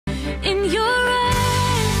In your eyes,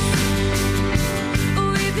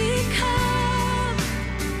 we become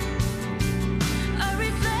a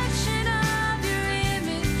reflection of your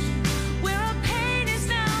image, where our pain is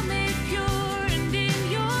now made pure, and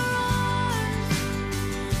in your arms,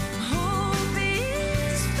 hope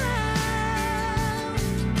is found,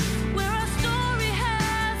 where our story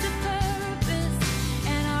has a purpose,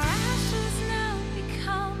 and our ashes now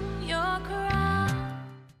become your crown.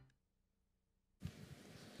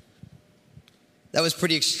 That was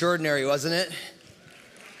pretty extraordinary, wasn't it?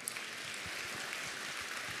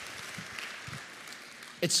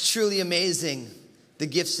 It's truly amazing, the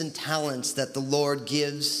gifts and talents that the Lord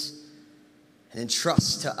gives and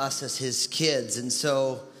entrusts to us as his kids. And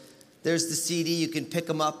so there's the CD. You can pick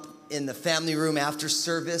them up in the family room after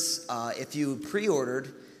service. If you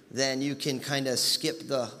pre-ordered, then you can kind of skip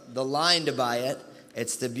the line to buy it.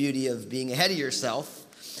 It's the beauty of being ahead of yourself.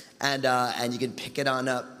 And you can pick it on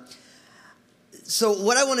up. So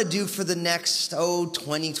what I want to do for the next,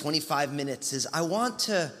 20, 25 minutes is I want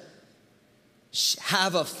to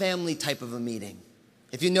have a family type of a meeting.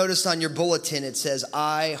 If you notice on your bulletin, it says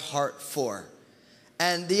IHeart4.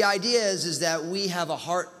 And the idea is that we have a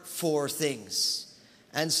heart for things.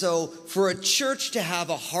 And so for a church to have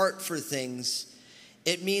a heart for things,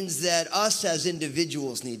 it means that us as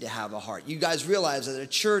individuals need to have a heart. You guys realize that a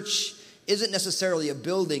church isn't necessarily a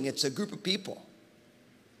building, it's a group of people.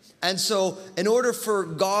 And so in order for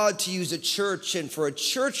God to use a church and for a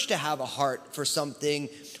church to have a heart for something,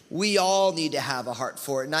 we all need to have a heart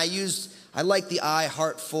for it. And I like the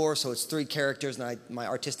IHeart4, so it's 3 characters, and my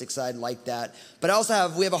artistic side like that. But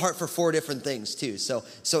we have a heart for 4 different things too. So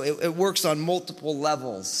it works on multiple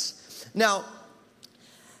levels. Now,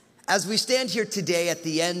 as we stand here today at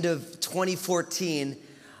the end of 2014,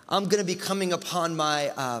 I'm going to be coming upon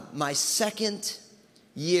my second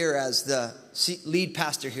year as the lead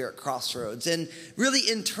pastor here at Crossroads. And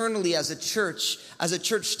really internally as a church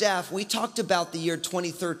staff, we talked about the year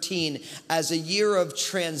 2013 as a year of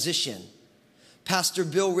transition. Pastor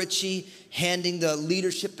Bill Ritchie handing the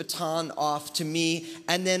leadership baton off to me,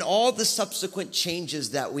 and then all the subsequent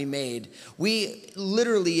changes that we made. We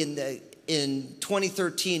literally in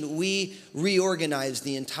 2013, we reorganized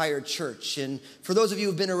the entire church. And for those of you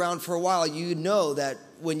who've been around for a while, you know that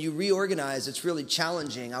when you reorganize, it's really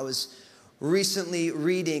challenging. I was recently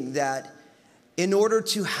reading that in order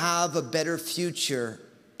to have a better future,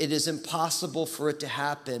 it is impossible for it to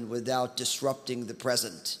happen without disrupting the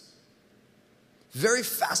present. Very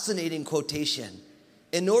fascinating quotation.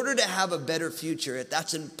 In order to have a better future,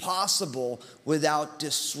 that's impossible without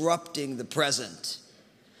disrupting the present.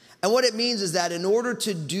 And what it means is that in order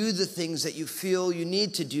to do the things that you feel you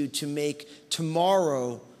need to do to make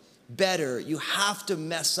tomorrow better, you have to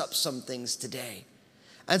mess up some things today.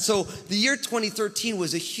 And so the year 2013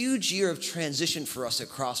 was a huge year of transition for us at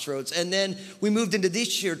Crossroads. And then we moved into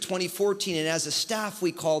this year, 2014, and as a staff,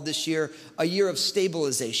 we called this year a year of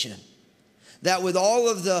stabilization. That with all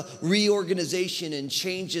of the reorganization and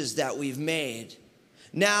changes that we've made,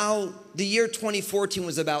 now the year 2014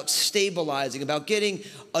 was about stabilizing, about getting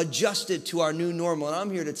adjusted to our new normal. And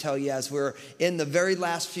I'm here to tell you, as we're in the very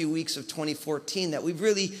last few weeks of 2014, that we've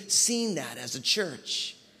really seen that as a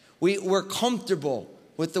church. We're comfortable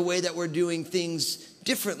with the way that we're doing things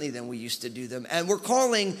differently than we used to do them. And we're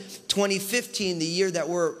calling 2015, the year that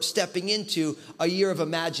we're stepping into, a year of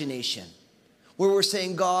imagination, where we're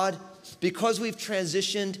saying, God, because we've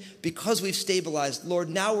transitioned, because we've stabilized, Lord,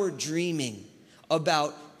 now we're dreaming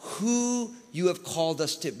about who you have called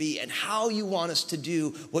us to be and how you want us to do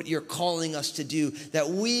what you're calling us to do, that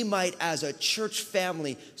we might, as a church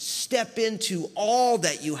family, step into all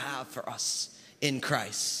that you have for us in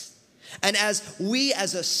Christ. And as we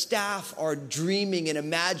as a staff are dreaming and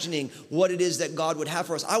imagining what it is that God would have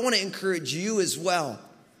for us, I want to encourage you as well,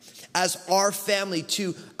 as our family,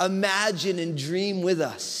 to imagine and dream with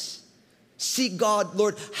us. Seek God,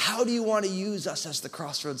 Lord, how do you want to use us as the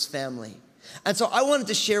Crossroads family? And so I wanted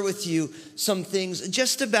to share with you some things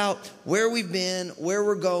just about where we've been, where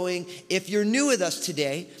we're going. If you're new with us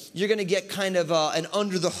today, you're going to get kind of an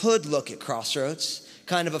under the hood look at Crossroads,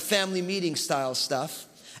 kind of a family meeting style stuff.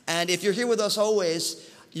 And if you're here with us always,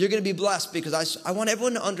 you're going to be blessed, because I want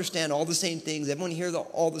everyone to understand all the same things, everyone hear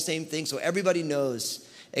all the same things, so everybody knows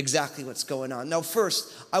exactly what's going on. Now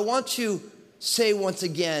first, I want to say once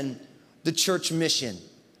again the church mission.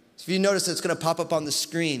 So if you notice, it's going to pop up on the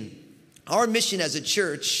screen. Our mission as a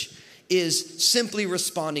church is simply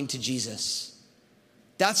responding to Jesus.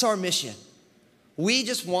 That's our mission. We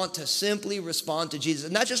just want to simply respond to Jesus.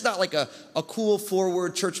 And that's just not like a cool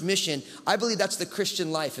 4-word church mission. I believe that's the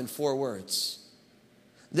Christian life in 4 words.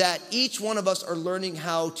 that each one of us are learning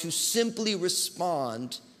how to simply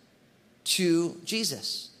respond to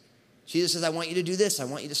Jesus. Jesus says, I want you to do this. I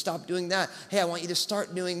want you to stop doing that. Hey, I want you to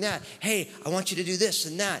start doing that. Hey, I want you to do this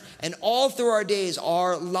and that. And all through our days,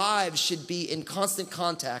 our lives should be in constant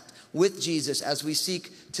contact with Jesus as we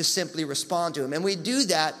seek to simply respond to him. And we do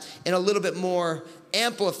that in a little bit more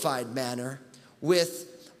amplified manner with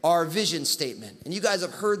our vision statement. And you guys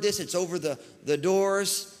have heard this. It's over the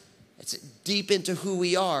doors. It's deep into who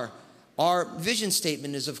we are. Our vision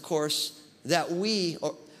statement is, of course, that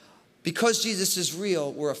because Jesus is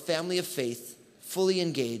real, we're a family of faith, fully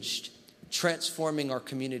engaged, transforming our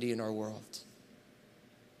community and our world.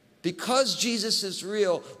 Because Jesus is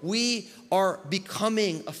real, we are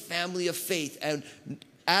becoming a family of faith. And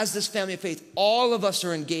as this family of faith, all of us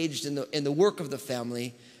are engaged in the work of the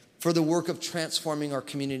family for the work of transforming our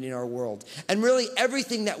community and our world. And really,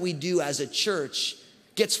 everything that we do as a church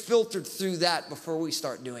gets filtered through that before we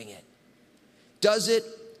start doing it. Does it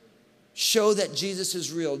show that Jesus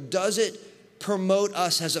is real? Does it promote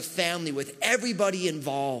us as a family with everybody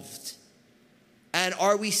involved? And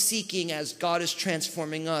are we seeking, as God is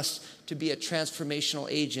transforming us, to be a transformational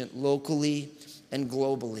agent locally and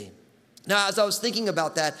globally? Now, as I was thinking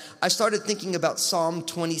about that, I started thinking about Psalm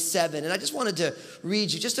 27. And I just wanted to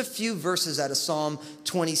read you just a few verses out of Psalm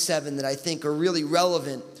 27 that I think are really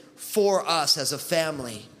relevant for us as a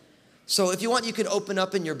family. So if you want, you can open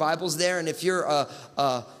up in your Bibles there. And if you're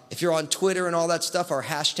on Twitter and all that stuff, our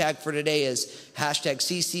hashtag for today is hashtag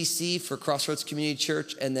CCC for Crossroads Community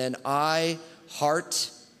Church, and then IHeart4.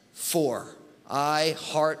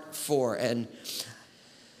 IHeart4. And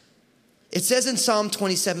it says in Psalm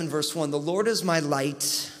 27, verse 1, the Lord is my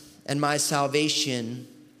light and my salvation.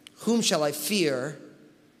 Whom shall I fear?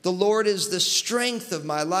 The Lord is the strength of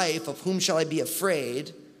my life. Of whom shall I be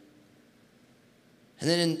afraid? And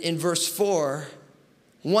then in verse 4,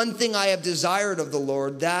 one thing I have desired of the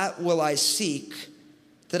Lord, that will I seek,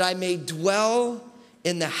 that I may dwell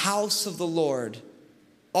in the house of the Lord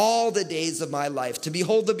all the days of my life, to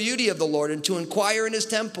behold the beauty of the Lord and to inquire in his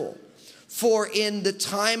temple. For in the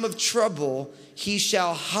time of trouble, he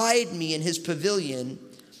shall hide me in his pavilion.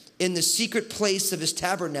 In the secret place of his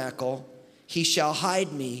tabernacle, he shall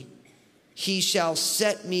hide me. He shall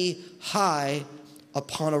set me high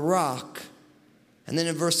upon a rock. And then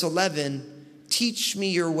in verse 11, teach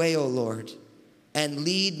me your way, O Lord, and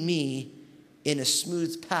lead me in a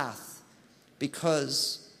smooth path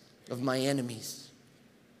because of my enemies.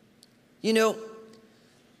 You know,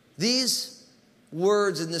 these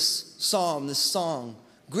words in this psalm, this song,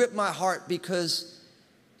 grip my heart because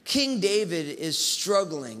King David is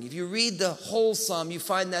struggling. If you read the whole psalm, you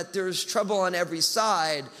find that there's trouble on every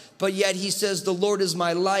side, but yet he says, the Lord is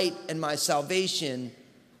my light and my salvation.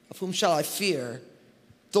 Of whom shall I fear?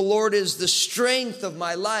 The Lord is the strength of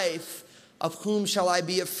my life. Of whom shall I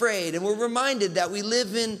be afraid? And we're reminded that we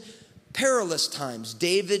live in perilous times.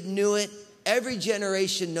 David knew it. Every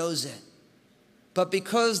generation knows it. But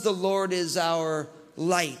because the Lord is our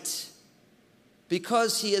light,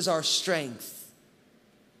 because he is our strength,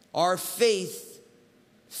 our faith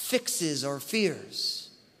fixes our fears.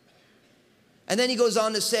 And then he goes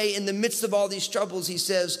on to say, in the midst of all these troubles, he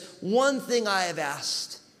says, one thing I have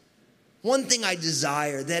asked, one thing I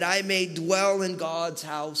desire, that I may dwell in God's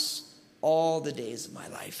house all the days of my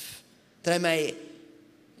life, that I may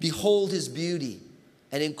behold his beauty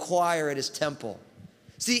and inquire at his temple.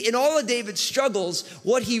 See, in all of David's struggles,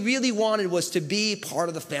 what he really wanted was to be part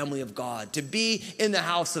of the family of God, to be in the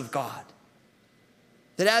house of God.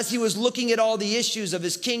 That as he was looking at all the issues of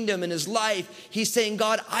his kingdom and his life, he's saying,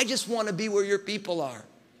 God, I just want to be where your people are.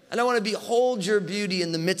 And I want to behold your beauty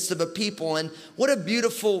in the midst of a people. And what a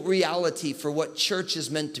beautiful reality for what church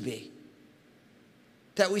is meant to be.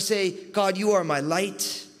 That we say, God, you are my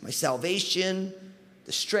light, my salvation,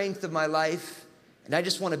 the strength of my life. And I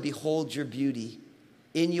just want to behold your beauty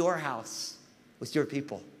in your house with your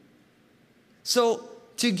people. So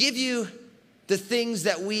to give you the things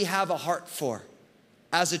that we have a heart for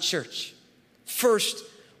as a church. First,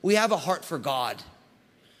 we have a heart for God.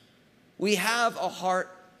 We have a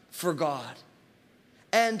heart for God.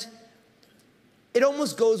 And it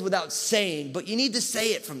almost goes without saying, but you need to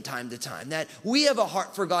say it from time to time, that we have a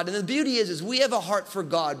heart for God. And the beauty is we have a heart for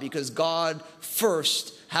God because God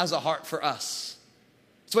first has a heart for us.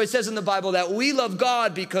 That's why it says in the Bible that we love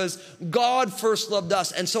God because God first loved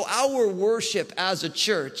us. And so our worship as a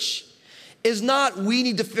church is not we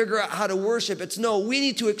need to figure out how to worship. It's no, we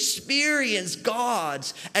need to experience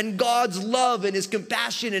God's love and his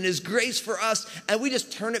compassion and his grace for us. And we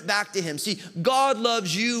just turn it back to him. See, God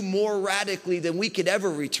loves you more radically than we could ever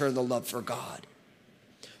return the love for God.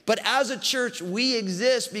 But as a church, we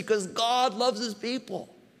exist because God loves his people.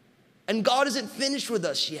 And God isn't finished with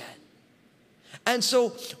us yet. And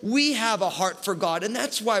so we have a heart for God, and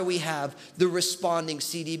that's why we have the responding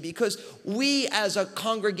CD, because we as a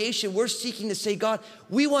congregation, we're seeking to say, God,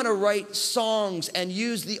 we want to write songs and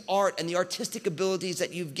use the art and the artistic abilities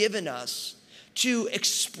that you've given us to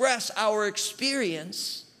express our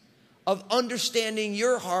experience of understanding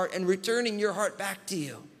your heart and returning your heart back to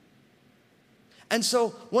you. And so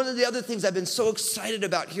one of the other things I've been so excited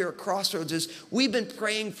about here at Crossroads is we've been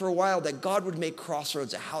praying for a while that God would make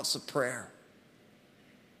Crossroads a house of prayer.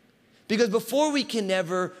 Because before we can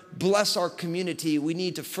ever bless our community, we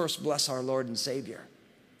need to first bless our Lord and Savior.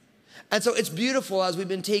 And so it's beautiful as we've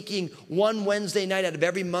been taking one Wednesday night out of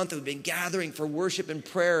every month. We've been gathering for worship and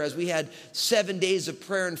prayer as we had 7 days of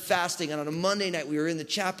prayer and fasting. And on a Monday night, we were in the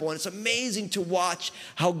chapel. And it's amazing to watch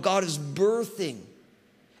how God is birthing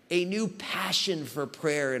a new passion for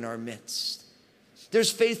prayer in our midst.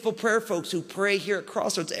 There's faithful prayer folks who pray here at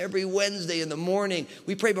Crossroads every Wednesday in the morning.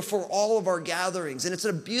 We pray before all of our gatherings. And it's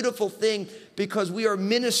a beautiful thing because we are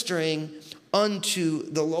ministering unto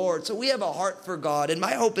the Lord. So we have a heart for God. And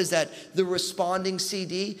my hope is that the responding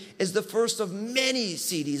CD is the first of many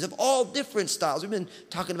CDs of all different styles. We've been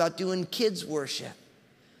talking about doing kids worship,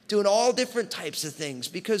 doing all different types of things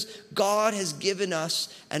because God has given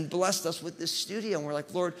us and blessed us with this studio. And we're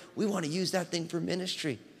like, Lord, we want to use that thing for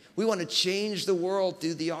ministry. We want to change the world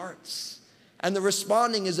through the arts. And the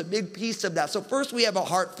responding is a big piece of that. So first, we have a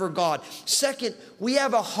heart for God. Second, we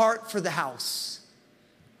have a heart for the house.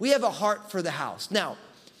 We have a heart for the house. Now,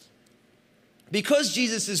 because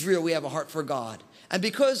Jesus is real, we have a heart for God. And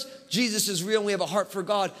because Jesus is real and we have a heart for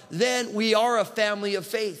God, then we are a family of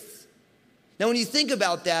faith. Now, when you think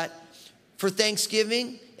about that, for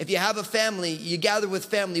Thanksgiving, if you have a family, you gather with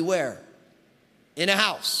family where? In a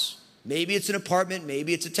house. Maybe it's an apartment,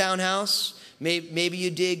 maybe it's a townhouse, maybe you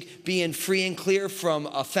dig being free and clear from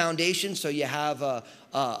a foundation, so you have a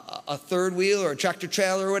third wheel or a tractor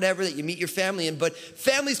trailer or whatever that you meet your family in, but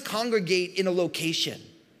families congregate in a location.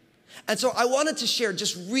 And so I wanted to share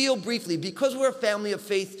just real briefly, because we're a family of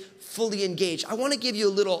faith fully engaged, I want to give you a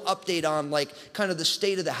little update on like kind of the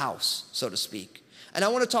state of the house, so to speak. And I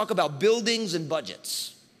want to talk about buildings and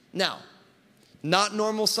budgets. Now, not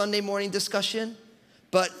normal Sunday morning discussion,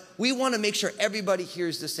 but we want to make sure everybody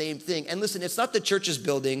hears the same thing. And listen, it's not the church's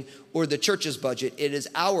building or the church's budget. It is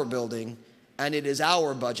our building and it is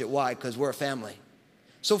our budget. Why? Because we're a family.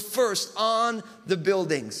 So first, on the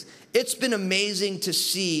buildings. It's been amazing to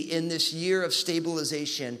see in this year of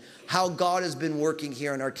stabilization how God has been working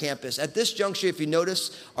here on our campus. At this juncture, if you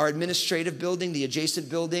notice, our administrative building, the adjacent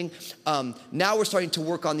building, now we're starting to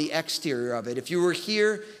work on the exterior of it. If you were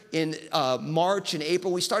here in March and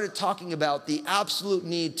April, we started talking about the absolute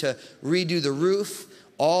need to redo the roof,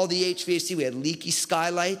 all the HVAC. We had leaky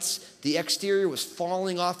skylights. The exterior was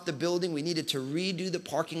falling off the building. We needed to redo the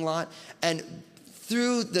parking lot. And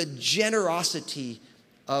through the generosity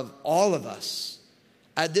of all of us,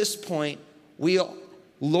 at this point, we,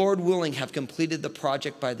 Lord willing, have completed the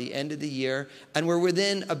project by the end of the year, and we're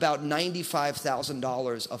within about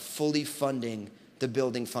 $95,000 of fully funding the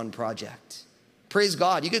building fund project. Praise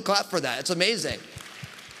God. You can clap for that. It's amazing.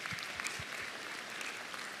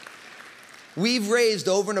 We've raised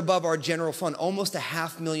over and above our general fund almost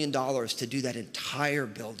 $500,000 to do that entire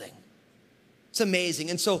building. It's amazing.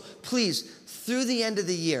 And so please, through the end of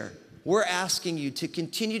the year, we're asking you to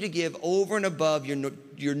continue to give over and above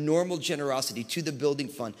your normal generosity to the building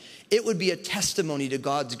fund. It would be a testimony to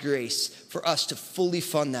God's grace for us to fully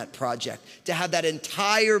fund that project, to have that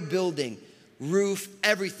entire building, roof,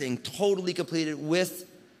 everything totally completed with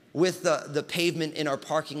the pavement in our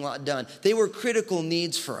parking lot done. They were critical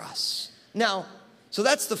needs for us. Now, so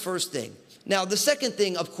that's the first thing. Now, the second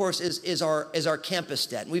thing, of course, is our campus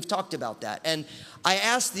debt. And we've talked about that. And I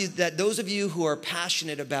ask that those of you who are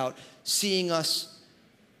passionate about seeing us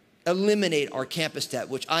eliminate our campus debt,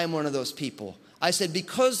 which I am one of those people, I said,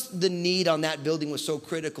 because the need on that building was so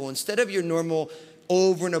critical, instead of your normal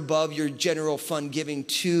over and above your general fund giving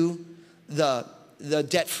to the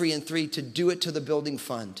debt-free and 3 to do it to the building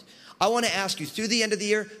fund, I want to ask you through the end of the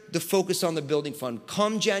year to focus on the building fund.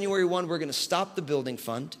 Come January 1, we're going to stop the building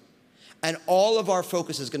fund. And all of our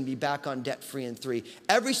focus is going to be back on debt-free and 3.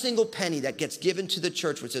 Every single penny that gets given to the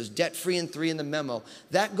church, which says debt-free and 3 in the memo,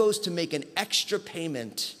 that goes to make an extra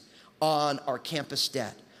payment on our campus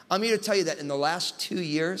debt. I'm here to tell you that in the last 2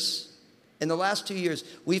 years,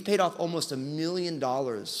 we've paid off almost $1 million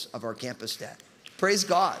of our campus debt. Praise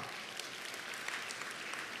God.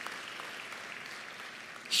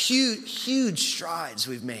 Huge strides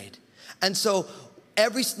we've made. And so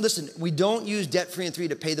Listen, we don't use debt-free and 3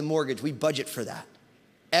 to pay the mortgage. We budget for that.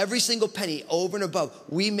 Every single penny over and above,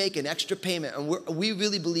 we make an extra payment. And we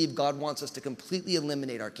really believe God wants us to completely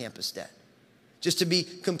eliminate our campus debt. Just to be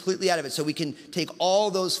completely out of it so we can take all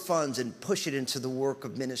those funds and push it into the work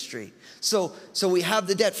of ministry. So we have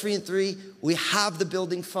the debt-free and 3, we have the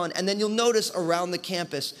building fund, and then you'll notice around the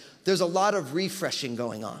campus, there's a lot of refreshing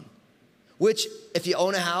going on. Which, if you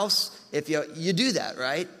own a house, if you do that,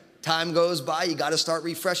 right? Time goes by, you got to start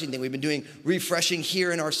refreshing things. We've been doing refreshing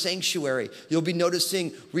here in our sanctuary. You'll be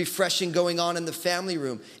noticing refreshing going on in the family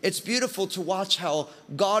room. It's beautiful to watch how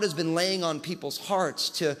God has been laying on people's hearts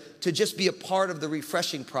to just be a part of the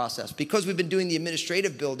refreshing process. Because we've been doing the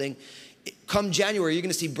administrative building, come January, you're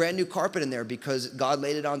going to see brand new carpet in there because God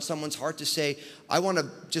laid it on someone's heart to say, I want to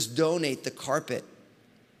just donate the carpet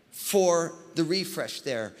for the refresh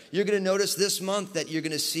there. You're going to notice this month that you're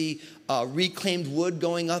going to see reclaimed wood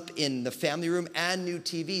going up in the family room and new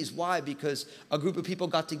TVs. Why? Because a group of people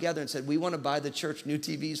got together and said, we want to buy the church new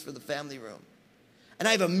TVs for the family room. And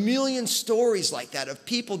I have a million stories like that of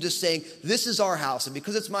people just saying, this is our house. And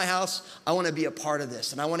because it's my house, I want to be a part of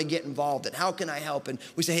this. And I want to get involved. And how can I help? And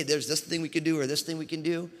we say, hey, there's this thing we can do or this thing we can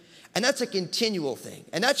do. And that's a continual thing.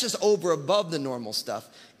 And that's just over above the normal stuff.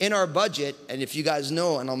 In our budget, and if you guys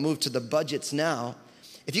know, and I'll move to the budgets now,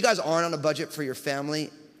 if you guys aren't on a budget for your family,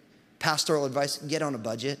 pastoral advice, get on a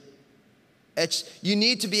budget. You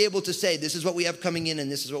need to be able to say, this is what we have coming in and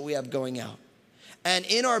this is what we have going out. And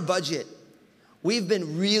in our budget, we've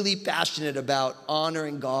been really passionate about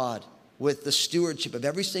honoring God with the stewardship of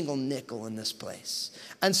every single nickel in this place.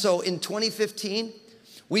 And so in 2015,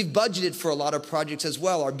 we've budgeted for a lot of projects as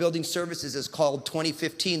well. Our building services is called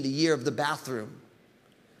 2015, the year of the bathroom.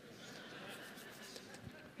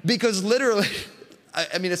 Because literally,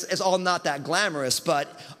 I mean, it's all not that glamorous,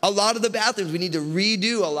 but a lot of the bathrooms, we need to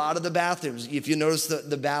redo a lot of the bathrooms. If you notice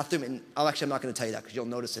the bathroom, and I'm not going to tell you that because you'll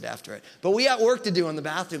notice it after it. But we got work to do on the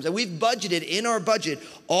bathrooms. And we've budgeted in our budget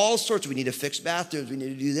all sorts. We need to fix bathrooms. We need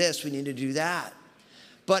to do this. We need to do that.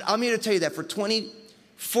 But I'm here to tell you that for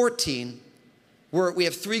 2014, we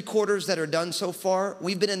have 3 quarters that are done so far.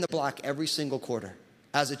 We've been in the black every single quarter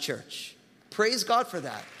as a church. Praise God for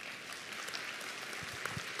that.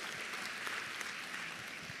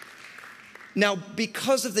 Now,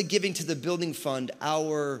 because of the giving to the building fund,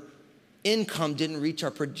 our income didn't reach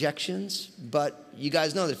our projections. But you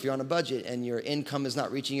guys know that if you're on a budget and your income is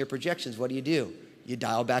not reaching your projections, what do? You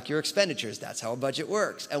dial back your expenditures. That's how a budget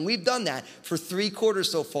works. And we've done that for 3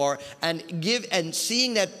 quarters so far. And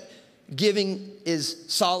seeing that giving is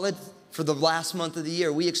solid for the last month of the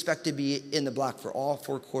year, we expect to be in the black for all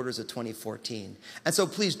 4 quarters of 2014. And so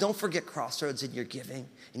please don't forget Crossroads in your giving,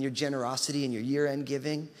 in your generosity, in your year-end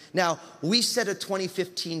giving. Now, we set a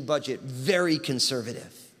 2015 budget very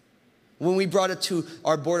conservative. When we brought it to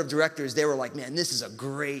our board of directors, they were like, man, this is a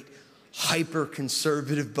great,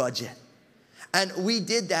 hyper-conservative budget. And we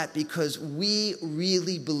did that because we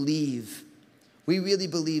really believe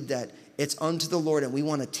that it's unto the Lord, and we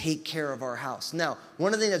want to take care of our house. Now,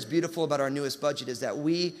 one of the things that's beautiful about our newest budget is that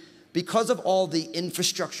because of all the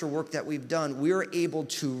infrastructure work that we've done, we were able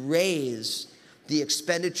to raise the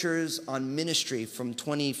expenditures on ministry from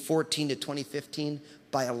 2014 to 2015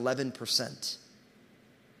 by 11%.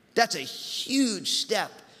 That's a huge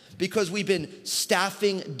step because we've been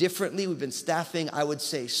staffing differently. We've been staffing, I would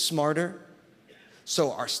say, smarter.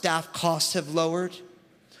 So our staff costs have lowered.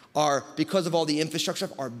 Because of all the infrastructure,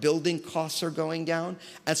 our building costs are going down.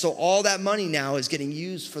 And so all that money now is getting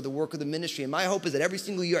used for the work of the ministry. And my hope is that every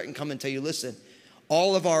single year I can come and tell you, listen,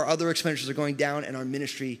 all of our other expenditures are going down and our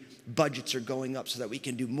ministry budgets are going up so that we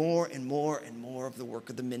can do more and more and more of the work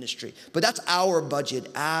of the ministry. But that's our budget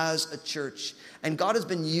as a church. And God has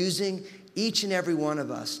been using each and every one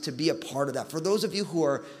of us to be a part of that. For those of you who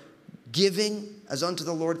are giving as unto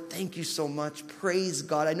the Lord, thank you so much. Praise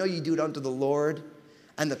God. I know you do it unto the Lord.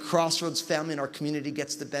 And the Crossroads family in our community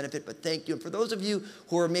gets the benefit, but thank you. And for those of you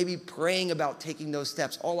who are maybe praying about taking those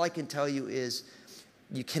steps, all I can tell you is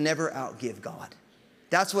you can never outgive God.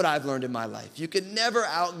 That's what I've learned in my life. You can never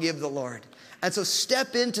outgive the Lord. And so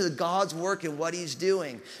step into God's work and what he's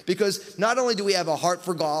doing. Because not only do we have a heart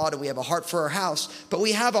for God and we have a heart for our house, but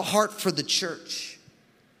we have a heart for the church.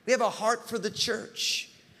 We have a heart for the church.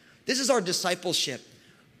 This is our discipleship.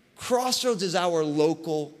 Crossroads is our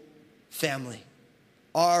local family.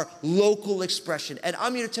 Our local expression. And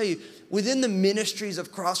I'm here to tell you, within the ministries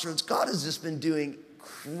of Crossroads, God has just been doing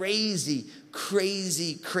crazy,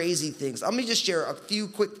 crazy, crazy things. Let me just share a few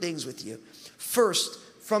quick things with you. First,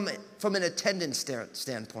 from an attendance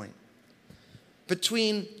standpoint,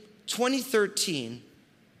 between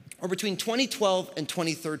 2012 and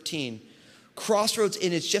 2013, Crossroads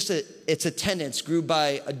in its attendance grew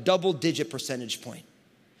by a double-digit percentage point.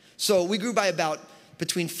 So we grew by about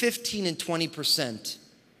between 15 and 20%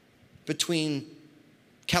 between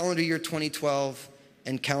calendar year 2012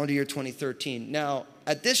 and calendar year 2013. Now,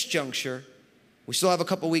 at this juncture, we still have a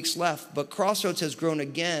couple weeks left, but Crossroads has grown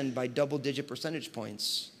again by double-digit percentage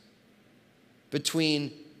points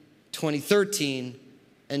between 2013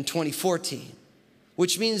 and 2014,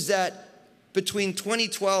 which means that between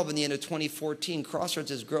 2012 and the end of 2014, Crossroads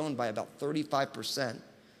has grown by about 35%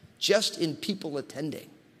 just in people attending.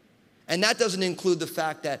 And that doesn't include the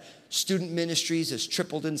fact that student ministries has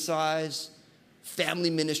tripled in size, family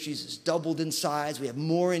ministries has doubled in size, we have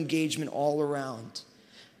more engagement all around.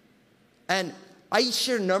 And I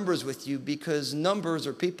share numbers with you because numbers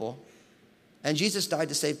are people, and Jesus died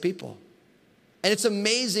to save people. And it's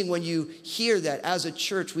amazing when you hear that as a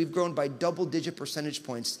church, we've grown by double-digit percentage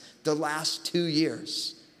points the last 2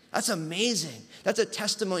 years. That's amazing. That's a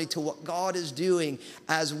testimony to what God is doing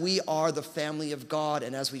as we are the family of God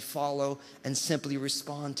and as we follow and simply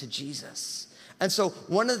respond to Jesus. And so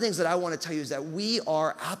one of the things that I want to tell you is that we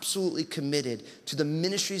are absolutely committed to the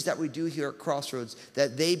ministries that we do here at Crossroads,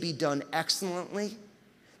 that they be done excellently,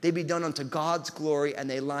 they be done unto God's glory, and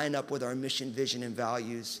they line up with our mission, vision, and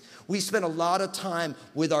values. We spend a lot of time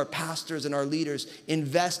with our pastors and our leaders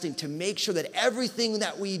investing to make sure that everything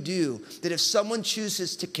that we do, that if someone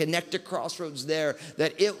chooses to connect to Crossroads there,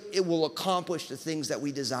 that it will accomplish the things that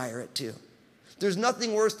we desire it to. There's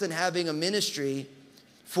nothing worse than having a ministry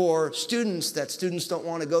for students that students don't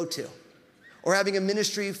want to go to, or having a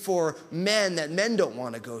ministry for men that men don't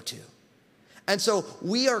want to go to. And so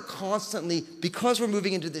we are constantly, because we're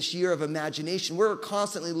moving into this year of imagination, we're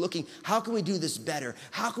constantly looking, how can we do this better?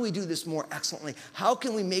 How can we do this more excellently? How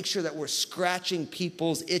can we make sure that we're scratching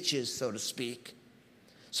people's itches, so to speak,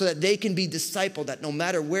 so that they can be discipled, that no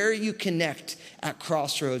matter where you connect at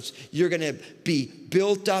Crossroads, you're going to be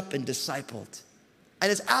built up and discipled.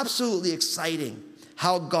 And it's absolutely exciting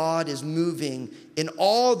how God is moving in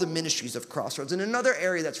all the ministries of Crossroads. And another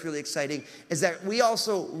area that's really exciting is that we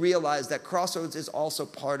also realize that Crossroads is also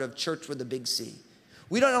part of Church with a Big C.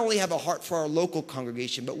 We don't only have a heart for our local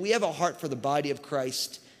congregation, but we have a heart for the body of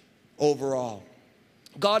Christ overall.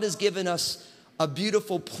 God has given us a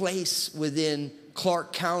beautiful place within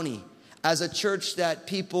Clark County as a church that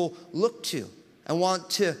people look to and want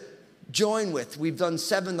to join with. We've done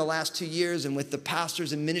 7 the last 2 years, and with the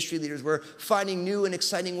pastors and ministry leaders, we're finding new and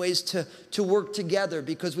exciting ways to work together,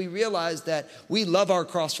 because we realize that we love our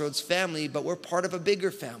Crossroads family, but we're part of a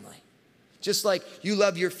bigger family. Just like you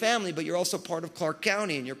love your family, but you're also part of Clark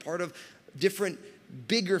County, and you're part of different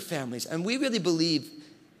bigger families. And we really believe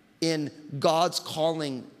in God's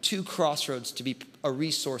calling to Crossroads to be a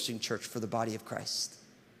resourcing church for the body of Christ.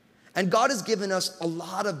 And God has given us a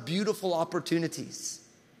lot of beautiful opportunities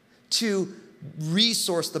to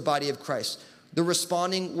resource the body of Christ. The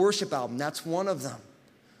Responding Worship album, that's one of them.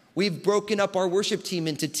 We've broken up our worship team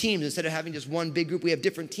into teams. Instead of having just one big group, we have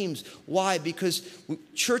different teams. Why? Because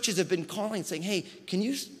churches have been calling, saying, hey,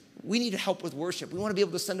 we need help with worship. We want to be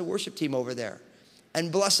able to send a worship team over there and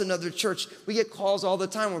bless another church. We get calls all the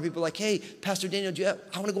time where people are like, hey, Pastor Daniel,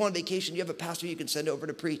 I want to go on vacation. Do you have a pastor you can send over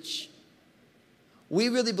to preach? We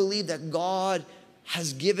really believe that God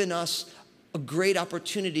has given us a great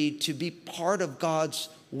opportunity to be part of God's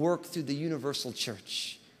work through the universal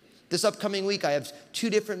church. This upcoming week, I have 2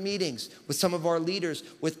 different meetings with some of our leaders,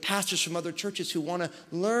 with pastors from other churches who want to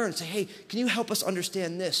learn, say, hey, can you help us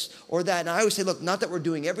understand this or that? And I always say, look, not that we're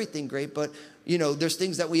doing everything great, but there's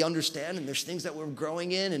things that we understand and there's things that we're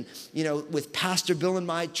growing in. And, with Pastor Bill and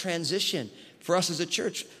my transition, for us as a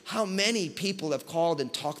church, how many people have called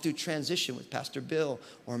and talked through transition with Pastor Bill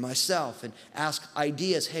or myself and asked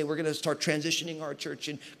ideas, hey, we're going to start transitioning our church,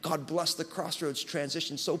 and God bless the Crossroads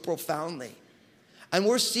transition so profoundly. And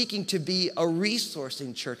we're seeking to be a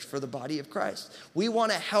resourcing church for the body of Christ. We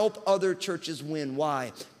want to help other churches win.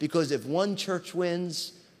 Why? Because if one church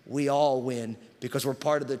wins, we all win, because we're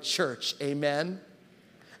part of the church. Amen?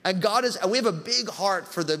 And we have a big heart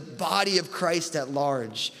for the body of Christ at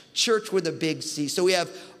large. Church with a big C. So we have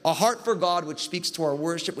a heart for God, which speaks to our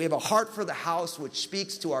worship. We have a heart for the house, which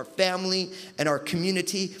speaks to our family and our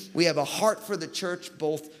community. We have a heart for the church,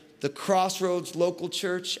 both the Crossroads local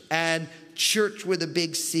church and Church with a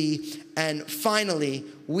Big C. And finally,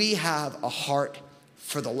 we have a heart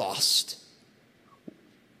for the lost.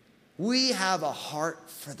 We have a heart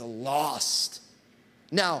for the lost.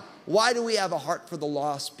 Now, why do we have a heart for the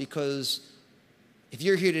lost? Because if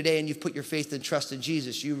you're here today and you've put your faith and trust in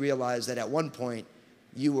Jesus, you realize that at one point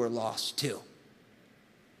you were lost too.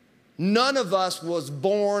 None of us was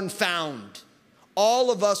born found.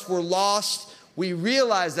 All of us were lost. We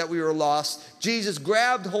realized that we were lost. Jesus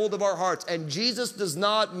grabbed hold of our hearts. And Jesus does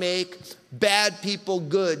not make bad people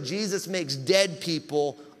good. Jesus makes dead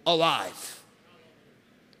people alive.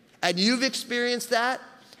 And you've experienced that.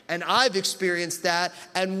 And I've experienced that.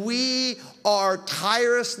 And we are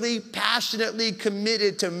tirelessly, passionately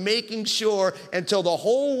committed to making sure until the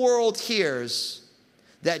whole world hears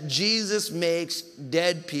that Jesus makes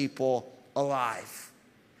dead people alive.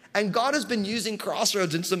 And God has been using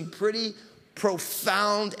Crossroads in some pretty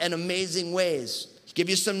profound and amazing ways. I'll give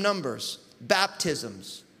you some numbers.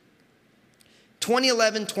 Baptisms.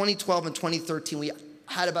 2011, 2012, and 2013, we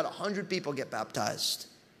had about 100 people get baptized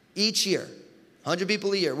each year. 100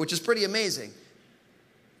 people a year, which is pretty amazing.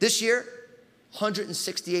 This year,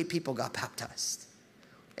 168 people got baptized.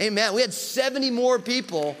 Amen. We had 70 more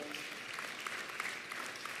people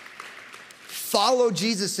follow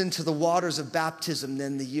Jesus into the waters of baptism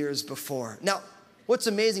than the years before. Now, what's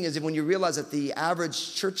amazing is when you realize that the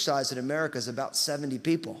average church size in America is about 70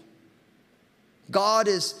 people. God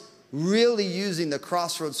is really using the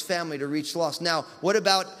Crossroads family to reach the lost. Now, what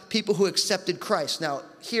about people who accepted Christ? Now,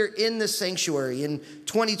 here in the sanctuary, in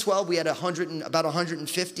 2012, we had about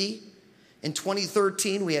 150. In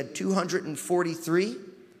 2013, we had 243.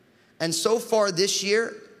 And so far this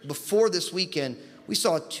year, before this weekend, we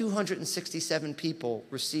saw 267 people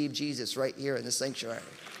receive Jesus right here in the sanctuary.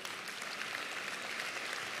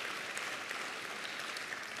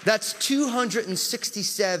 That's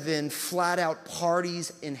 267 flat out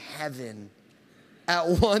parties in heaven at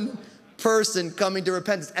one person coming to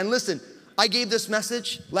repentance. And listen, I gave this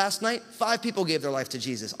message last night. 5 people gave their life to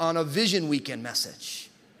Jesus on a Vision Weekend message.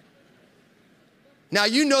 Now,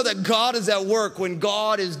 you know that God is at work when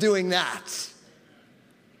God is doing that.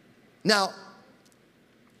 Now,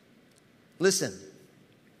 listen,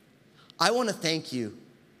 I want to thank you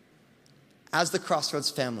as the Crossroads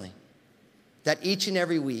family that each and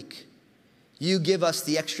every week you give us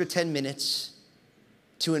the extra 10 minutes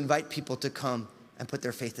to invite people to come and put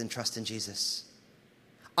their faith and trust in Jesus.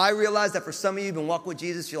 I realize that for some of you who've been walking with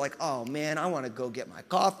Jesus, you're like, oh man, I want to go get my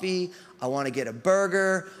coffee. I want to get a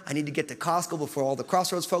burger. I need to get to Costco before all the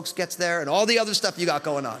Crossroads folks gets there and all the other stuff you got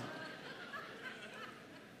going on.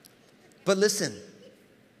 But listen,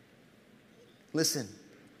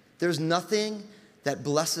 there's nothing that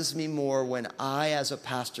blesses me more when I, as a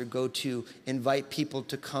pastor, go to invite people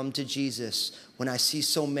to come to Jesus, when I see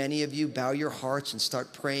so many of you bow your hearts and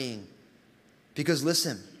start praying. Because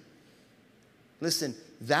listen,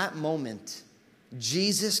 that moment,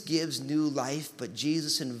 Jesus gives new life, but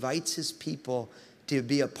Jesus invites his people to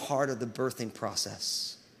be a part of the birthing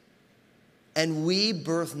process. And we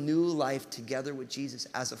birth new life together with Jesus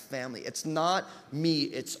as a family. It's not me,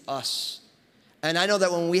 it's us. And I know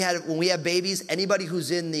that when we have babies, anybody who's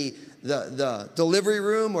in the delivery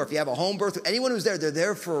room, or if you have a home birth, anyone who's there, they're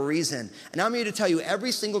there for a reason. And I'm here to tell you,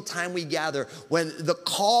 every single time we gather, when the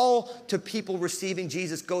call to people receiving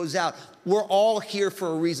Jesus goes out, we're all here for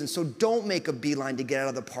a reason. So don't make a beeline to get out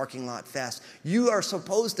of the parking lot fast. You are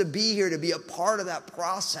supposed to be here to be a part of that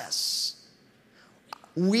process.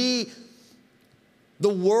 The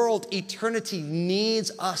world, eternity,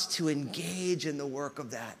 needs us to engage in the work of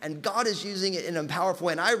that. And God is using it in a powerful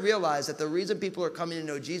way. And I realize that the reason people are coming to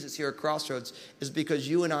know Jesus here at Crossroads is because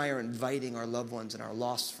you and I are inviting our loved ones and our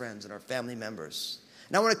lost friends and our family members.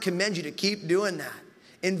 And I want to commend you to keep doing that.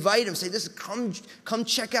 Invite them. Say, come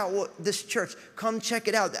check out this church. Come check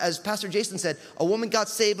it out. As Pastor Jason said, a woman got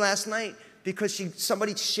saved last night because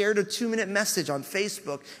somebody shared a 2-minute message on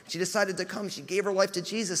Facebook. She decided to come. She gave her life to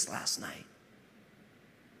Jesus last night.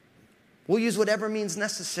 We'll use whatever means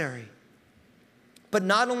necessary. But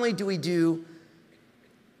not only do we do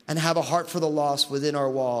and have a heart for the lost within our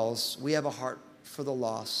walls, we have a heart for the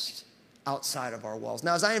lost outside of our walls.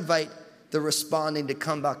 Now, as I invite the responding to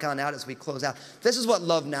come back on out as we close out, this is what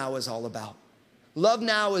Love Now is all about. Love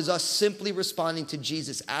Now is us simply responding to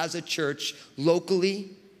Jesus as a church,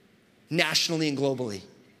 locally, nationally, and globally.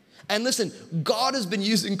 And listen, God has been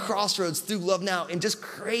using Crossroads through Love Now in just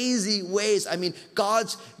crazy ways. I mean,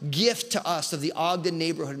 God's gift to us of the Ogden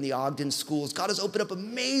neighborhood and the Ogden schools. God has opened up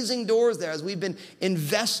amazing doors there as we've been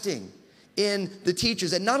investing in the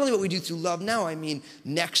teachers. And not only what we do through Love Now, I mean,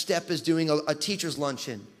 Next Step is doing a teacher's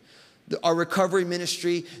luncheon. Our recovery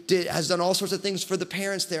ministry has done all sorts of things for the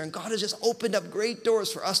parents there. And God has just opened up great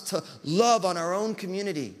doors for us to love on our own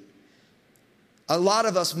community. A lot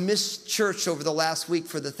of us missed church over the last week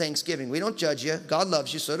for the Thanksgiving. We don't judge you. God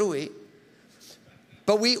loves you, so do we.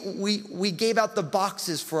 But we gave out the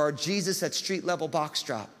boxes for our Jesus at Street Level box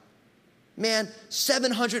drop. Man,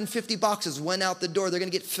 750 boxes went out the door. They're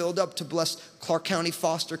going to get filled up to bless Clark County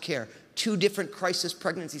Foster Care. 2 different crisis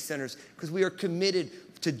pregnancy centers, because we are committed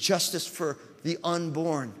to justice for the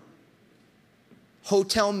unborn.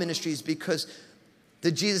 Hotel ministries, because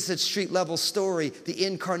the Jesus at street level story, the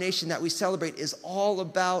incarnation that we celebrate, is all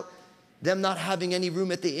about them not having any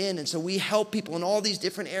room at the inn. And so we help people in all these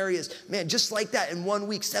different areas. Man, just like that, in 1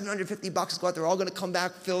 week, 750 boxes go out. They're all going to come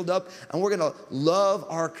back filled up, and we're going to love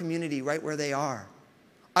our community right where they are.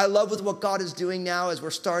 I love with what God is doing now as we're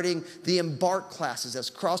starting the Embark classes, as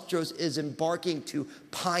Crossroads is embarking to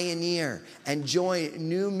pioneer and join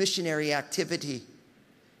new missionary activity.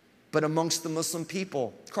 But amongst the Muslim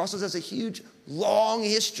people, Crossroads has a huge, long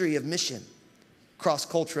history of mission,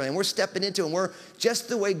 cross-culturally. And we're stepping into it. And we're just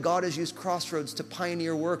the way God has used Crossroads to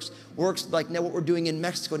pioneer works like now what we're doing in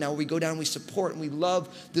Mexico now, where we go down and we support and we love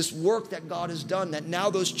this work that God has done, that now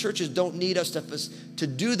those churches don't need us to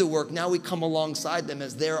do the work. Now we come alongside them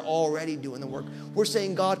as they're already doing the work. We're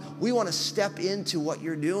saying, God, we want to step into what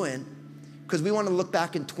you're doing, because we want to look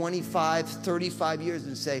back in 25, 35 years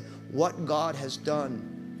and say what God has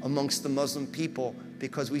done amongst the Muslim people,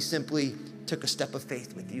 because we simply took a step of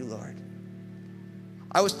faith with you, Lord.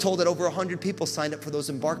 I was told that over 100 people signed up for those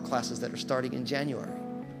Embark classes that are starting in January.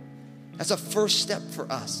 That's a first step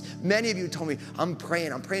for us. Many of you told me, I'm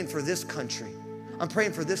praying for this country. I'm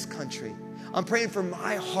praying for this country. I'm praying for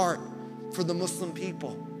my heart for the Muslim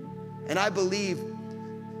people. And I believe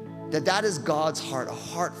that is God's heart, a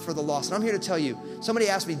heart for the lost. And I'm here to tell you, somebody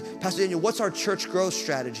asked me, Pastor Daniel, what's our church growth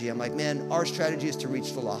strategy? I'm like, man, our strategy is to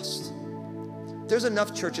reach the lost. There's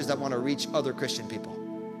enough churches that want to reach other Christian people.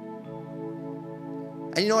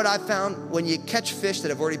 And you know what I found? When you catch fish that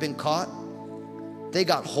have already been caught, they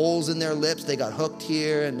got holes in their lips, they got hooked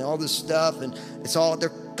here and all this stuff, and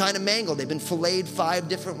they're kind of mangled. They've been filleted 5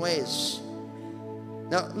 different ways.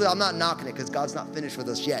 Now, I'm not knocking it, because God's not finished with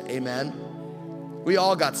us yet, amen? We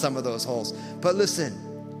all got some of those holes. But listen,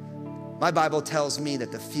 my Bible tells me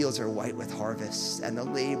that the fields are white with harvests and the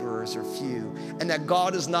laborers are few, and that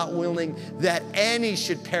God is not willing that any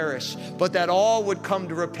should perish, but that all would come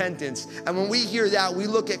to repentance. And when we hear that, we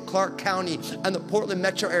look at Clark County and the Portland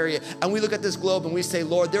metro area, and we look at this globe and we say,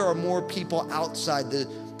 Lord, there are more people outside the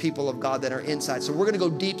people of God than are inside. So we're going to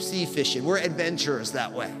go deep sea fishing. We're adventurers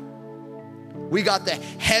that way. We got the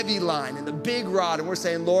heavy line and the big rod, and we're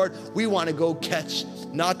saying, Lord, we want to go catch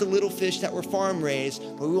not the little fish that were farm raised,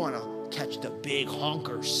 but we want to catch the big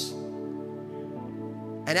honkers.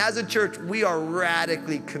 And as a church, we are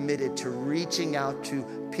radically committed to reaching out to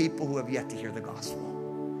people who have yet to hear the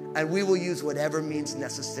gospel. And we will use whatever means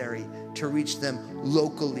necessary to reach them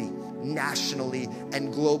locally, nationally,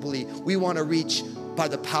 and globally. We want to reach, by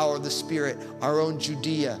the power of the Spirit, our own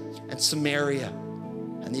Judea and Samaria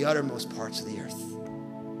and the uttermost parts of the earth.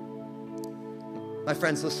 My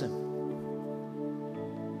friends, listen.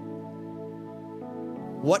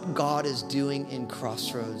 What God is doing in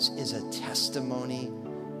Crossroads is a testimony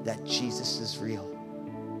that Jesus is real.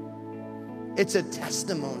 It's a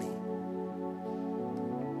testimony.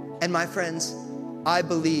 And my friends, I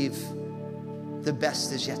believe the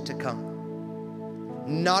best is yet to come.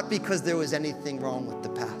 Not because there was anything wrong with the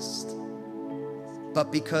past,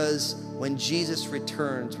 but because when Jesus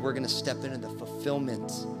returns, we're going to step into the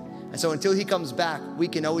fulfillment. And so until he comes back, we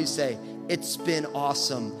can always say, it's been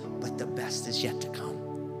awesome, but the best is yet to come.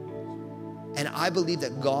 And I believe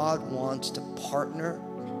that God wants to partner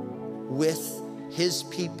with his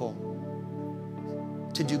people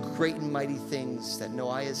to do great and mighty things that no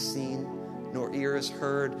eye has seen, nor ear has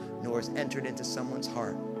heard, nor has entered into someone's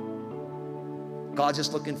heart. God's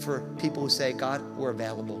just looking for people who say, God, we're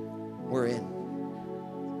available. We're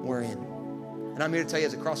in. We're in. And I'm here to tell you,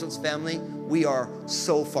 as a Crossroads family, we are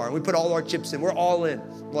so far. We put all our chips in. We're all in.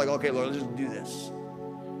 We're like, okay, Lord, let's just do this.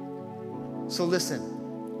 So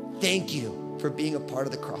listen, thank you for being a part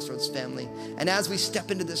of the Crossroads family. And as we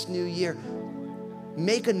step into this new year,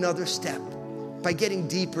 make another step by getting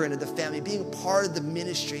deeper into the family, being a part of the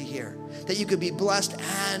ministry here, that you could be blessed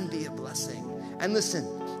and be a blessing. And listen,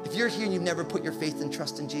 if you're here and you've never put your faith and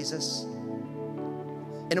trust in Jesus,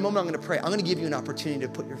 in a moment I'm going to pray. I'm going to give you an opportunity to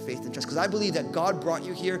put your faith and trust, because I believe that God brought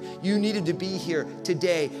you here. You needed to be here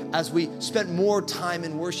today as we spent more time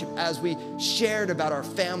in worship, as we shared about our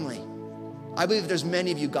family. I believe there's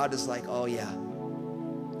many of you, God is like, oh yeah,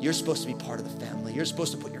 you're supposed to be part of the family. You're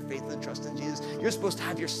supposed to put your faith and trust in Jesus. You're supposed to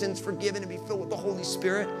have your sins forgiven and be filled with the Holy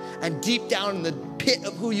Spirit. And deep down in the pit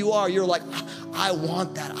of who you are, you're like, I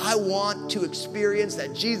want that. I want to experience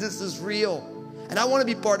that Jesus is real. And I want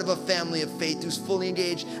to be part of a family of faith who's fully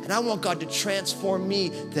engaged. And I want God to transform me,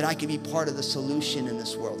 that I can be part of the solution in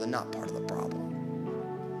this world and not part of the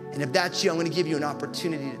problem. And if that's you, I'm going to give you an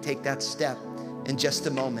opportunity to take that step in just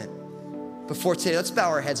a moment. before today. Let's bow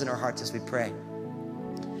our heads and our hearts as we pray.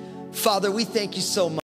 Father, we thank you so much.